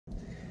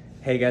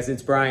Hey guys,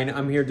 it's Brian.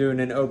 I'm here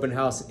doing an open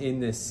house in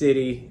the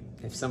city.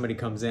 If somebody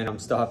comes in, I'm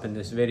stopping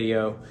this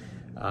video.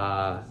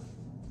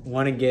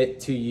 Want to get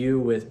to you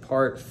with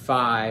part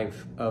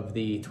 5 of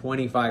the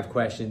 25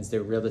 questions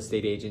that real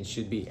estate agents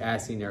should be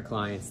asking their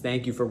clients.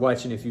 Thank you for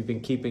watching. If you've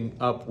been keeping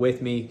up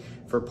with me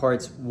for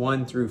parts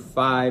 1 through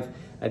 5,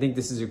 I think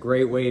this is a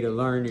great way to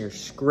learn your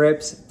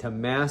scripts, to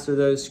master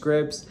those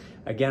scripts.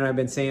 Again, I've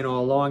been saying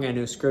all along, I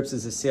know scripts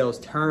is a sales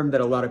term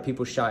that a lot of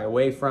people shy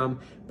away from,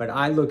 but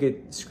I look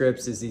at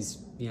scripts as these,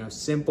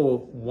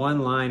 simple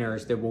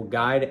one-liners that will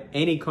guide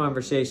any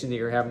conversation that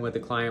you're having with a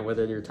client,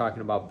 whether you're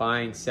talking about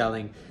buying,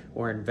 selling,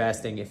 or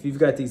investing. If you've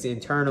got these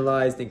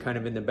internalized and kind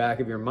of in the back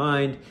of your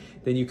mind,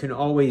 then you can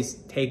always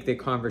take the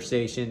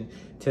conversation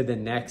to the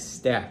next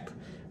step.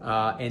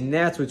 And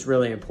that's what's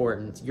really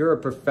important. You're a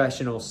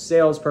professional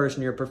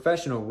salesperson, you're a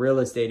professional real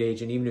estate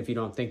agent, even if you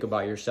don't think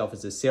about yourself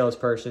as a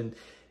salesperson.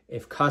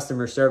 If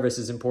customer service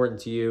is important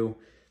to you,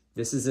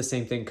 this is the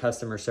same thing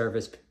customer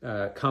service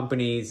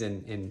companies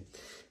and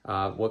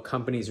what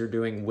companies are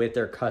doing with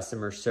their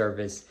customer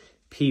service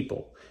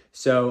people.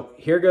 So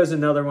here goes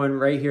another one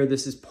right here.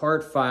 This is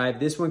part 5.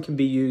 This one can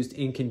be used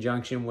in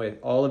conjunction with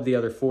all of the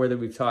other 4 that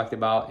we've talked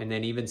about, and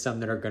then even some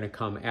that are going to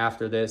come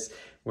after this.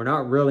 We're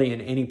not really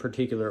in any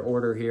particular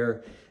order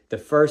here. The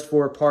first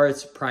 4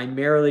 parts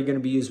primarily going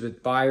to be used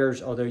with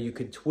buyers, although you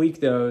could tweak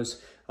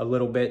those a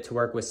little bit to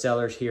work with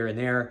sellers here and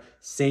there.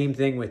 Same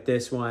thing with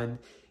this one.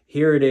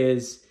 Here it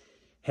is.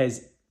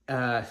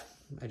 I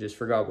just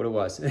forgot what it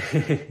was.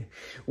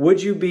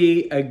 Would you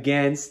be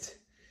against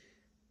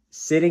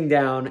sitting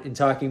down and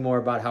talking more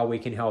about how we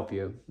can help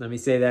you? Let me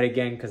say that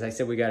again, because I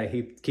said we got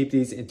to keep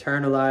these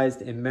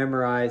internalized and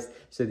memorized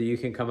so that you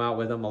can come out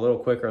with them a little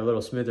quicker, a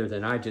little smoother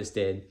than I just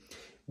did.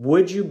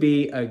 Would you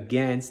be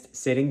against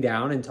sitting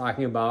down and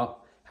talking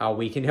about how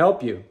we can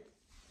help you?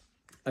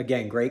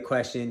 Again, great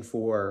question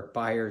for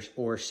buyers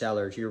or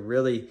sellers. You're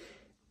really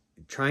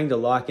trying to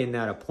lock in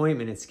that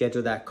appointment and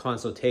schedule that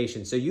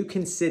consultation. So you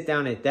can sit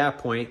down at that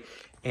point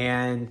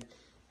and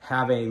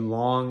have a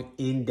long,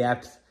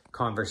 in-depth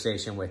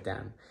conversation with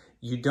them.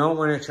 You don't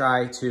want to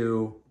try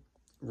to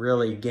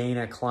really gain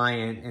a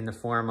client in the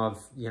form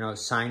of,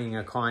 signing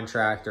a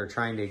contract or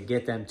trying to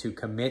get them to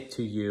commit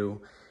to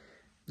you,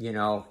 in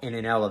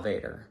an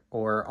elevator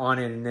or on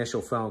an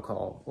initial phone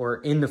call or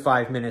in the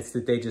 5 minutes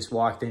that they just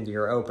walked into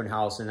your open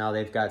house and now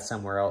they've got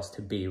somewhere else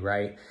to be,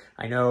 right?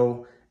 I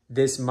know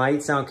this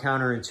might sound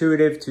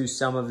counterintuitive to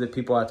some of the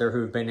people out there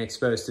who've been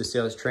exposed to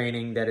sales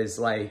training that is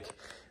like,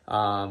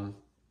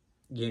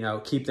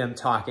 keep them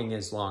talking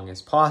as long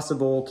as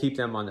possible, keep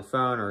them on the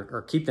phone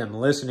or keep them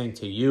listening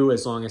to you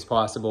as long as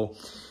possible.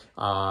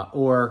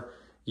 Or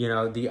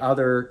the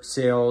other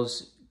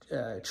sales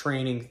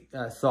training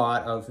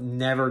thought of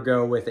never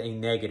go with a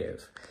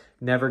negative.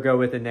 Never go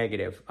with a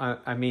negative.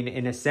 I mean,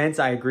 in a sense,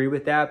 I agree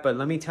with that, but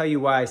let me tell you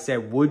why I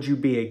said, would you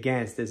be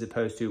against as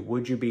opposed to,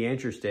 would you be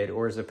interested?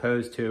 Or as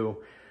opposed to,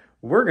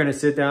 we're going to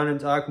sit down and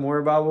talk more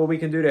about what we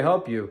can do to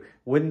help you.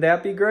 Wouldn't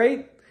that be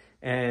great?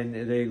 And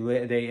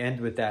they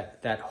end with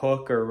that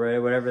hook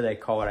or whatever they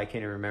call it. I can't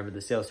even remember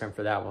the sales term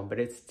for that one, but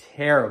it's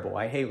terrible.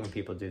 I hate when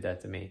people do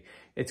that to me.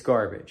 It's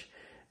garbage.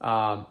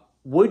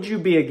 Would you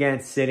be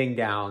against sitting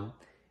down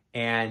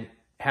and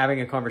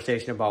having a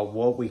conversation about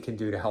what we can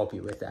do to help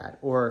you with that?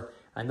 Or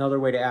another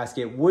way to ask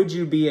it, would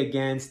you be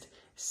against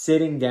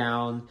sitting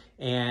down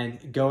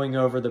and going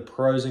over the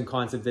pros and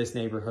cons of this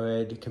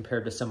neighborhood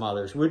compared to some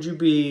others? Would you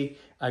be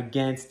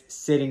against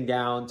sitting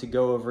down to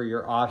go over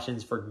your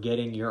options for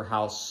getting your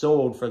house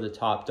sold for the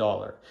top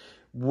dollar?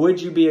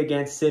 Would you be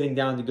against sitting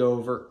down to go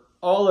over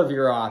all of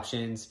your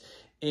options,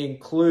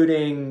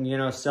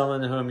 including,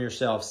 selling the home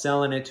yourself,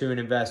 selling it to an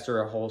investor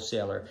or a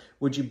wholesaler?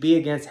 Would you be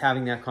against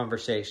having that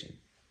conversation?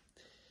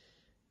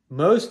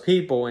 Most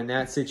people in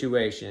that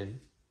situation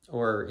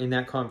or in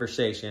that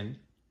conversation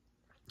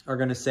are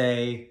going to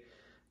say,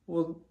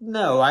 well,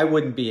 no, I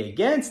wouldn't be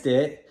against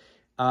it.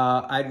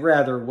 I'd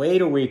rather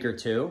wait a week or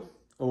two,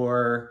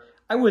 or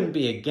I wouldn't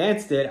be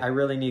against it. I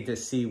really need to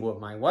see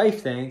what my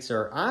wife thinks,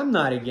 or I'm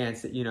not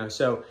against it,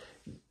 So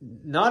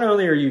not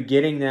only are you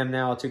getting them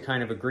now to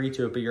kind of agree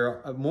to it, but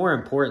you're more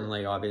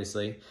importantly,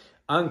 obviously,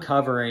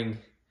 uncovering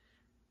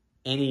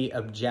any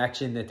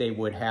objection that they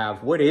would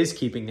have. What is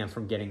keeping them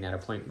from getting that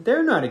appointment?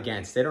 They're not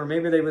against it. Or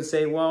maybe they would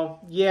say,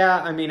 well,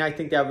 yeah, I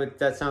think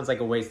that sounds like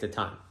a waste of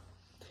time.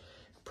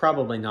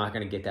 Probably not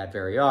going to get that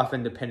very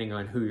often, depending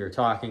on who you're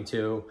talking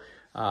to.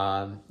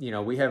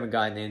 We haven't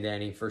gotten into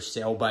any for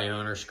sale by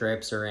owner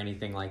scripts or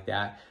anything like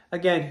that.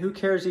 Again, who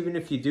cares even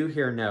if you do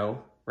hear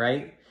no,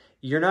 right?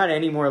 You're not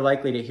any more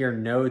likely to hear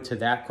no to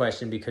that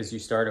question because you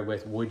started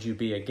with, would you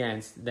be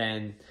against,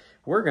 than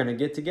we're going to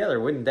get together.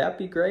 Wouldn't that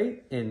be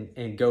great?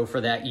 And go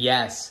for that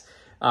yes.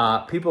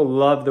 People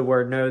love the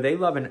word no. They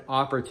love an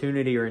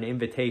opportunity or an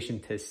invitation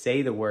to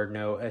say the word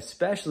no,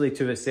 especially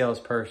to a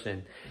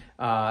salesperson,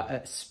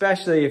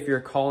 especially if you're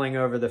calling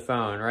over the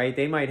phone, right?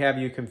 They might have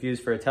you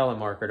confused for a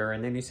telemarketer.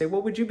 And then you say,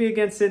 well, would you be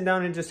against sitting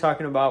down and just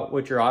talking about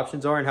what your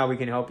options are and how we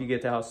can help you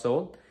get the house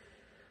sold?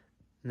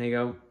 And they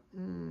go,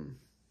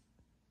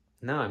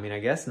 No, I mean, I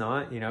guess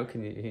not. You know,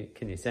 can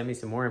you send me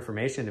some more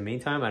information in the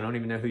meantime? I don't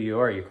even know who you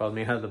are. You called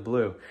me out of the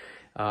blue.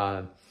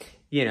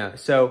 You know,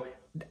 so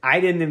I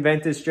didn't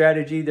invent this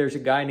strategy. There's a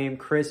guy named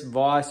Chris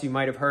Voss. You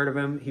might have heard of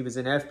him. He was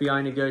an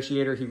FBI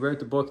negotiator. He wrote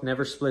the book,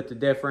 Never Split the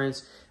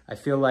Difference. I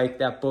feel like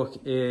that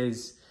book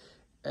is,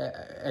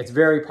 it's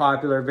very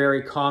popular,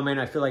 very common.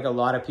 I feel like a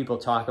lot of people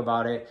talk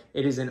about it.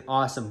 It is an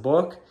awesome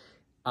book.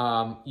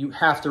 You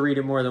have to read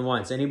it more than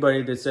once.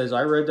 Anybody that says,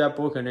 I read that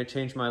book and it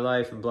changed my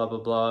life and blah, blah,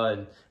 blah,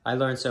 and I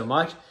learned so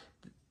much,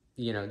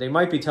 you know, they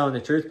might be telling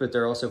the truth, but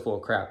they're also full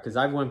of crap. Because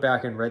I've went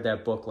back and read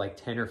that book like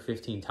 10 or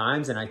 15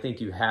 times, and I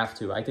think you have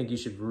to. I think you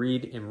should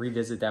read and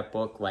revisit that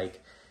book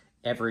like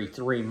every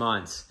 3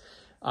 months.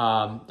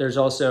 There's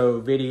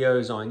also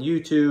videos on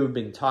YouTube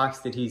and talks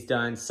that he's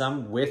done,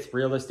 some with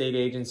real estate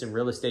agents and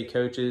real estate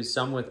coaches,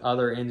 some with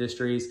other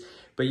industries.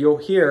 But you'll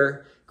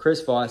hear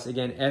Chris Voss,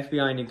 again,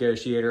 FBI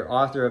negotiator,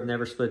 author of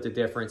Never Split the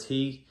Difference.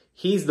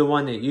 He's the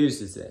one that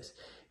uses this.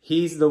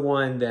 He's the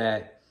one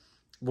that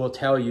will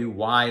tell you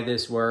why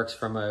this works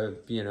from a,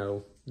 you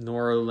know,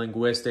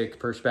 neuro-linguistic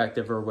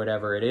perspective or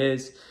whatever it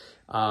is.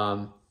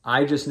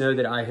 I just know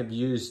that I have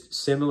used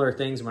similar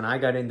things when I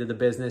got into the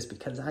business,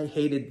 because I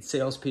hated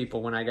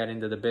salespeople when I got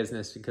into the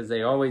business, because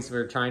they always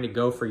were trying to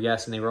go for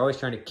yes, and they were always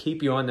trying to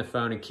keep you on the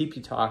phone and keep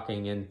you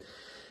talking, and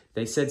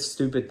they said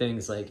stupid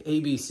things like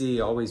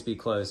ABC, always be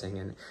closing,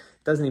 and it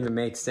doesn't even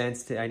make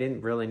sense. I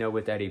didn't really know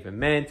what that even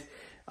meant.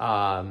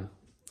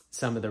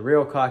 Some of the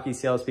real cocky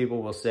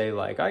salespeople will say,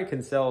 like, I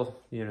can sell,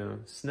 you know,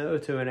 snow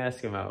to an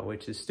Eskimo,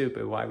 which is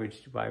stupid. Why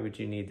would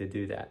you need to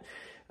do that?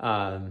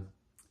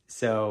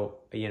 So,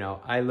 you know,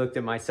 I looked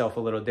at myself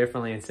a little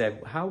differently and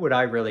said, how would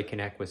I really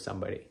connect with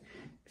somebody?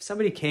 If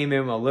somebody came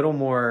in a little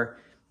more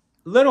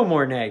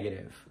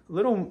negative,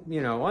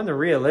 you know, on the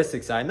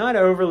realistic side, not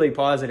overly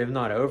positive,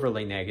 not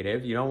overly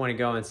negative. You don't want to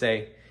go and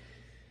say,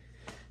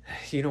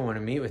 you don't want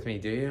to meet with me,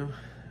 do you?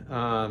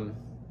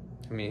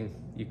 I mean,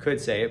 you could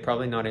say it,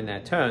 probably not in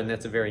that tone.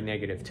 That's a very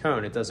negative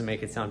tone. It doesn't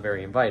make it sound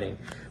very inviting.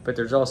 But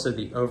there's also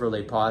the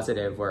overly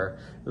positive where,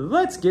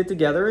 let's get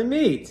together and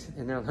meet.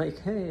 And they're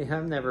like, hey,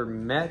 I've never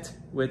met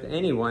with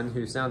anyone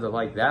who sounded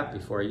like that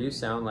before. You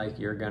sound like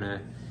you're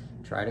gonna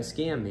try to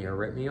scam me or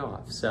rip me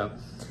off. So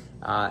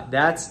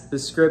that's the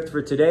script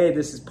for today.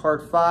 This is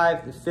part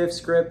 5, the 5th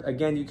script.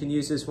 Again, you can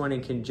use this one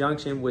in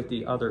conjunction with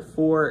the other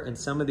 4 and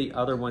some of the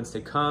other ones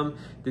to come.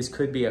 This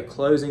could be a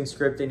closing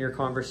script in your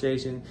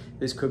conversation.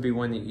 This could be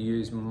one that you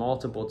use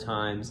multiple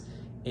times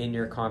in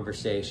your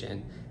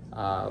conversation,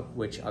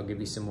 which I'll give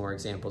you some more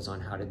examples on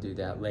how to do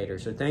that later.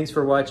 So thanks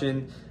for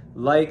watching.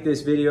 Like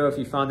this video if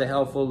you found it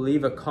helpful.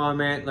 Leave a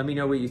comment. Let me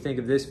know what you think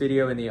of this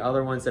video and the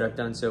other ones that I've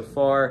done so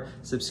far.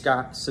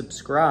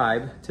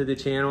 Subscribe to the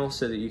channel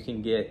so that you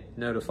can get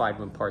notified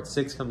when part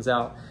 6 comes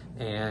out.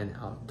 And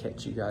I'll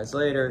catch you guys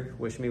later.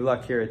 Wish me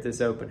luck here at this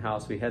open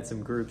house. We had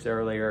some groups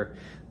earlier.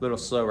 A little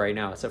slow right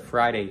now. It's a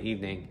Friday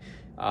evening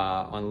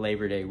on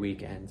Labor Day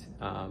weekend.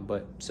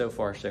 But so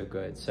far so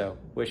good. So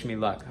wish me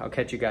luck. I'll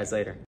catch you guys later.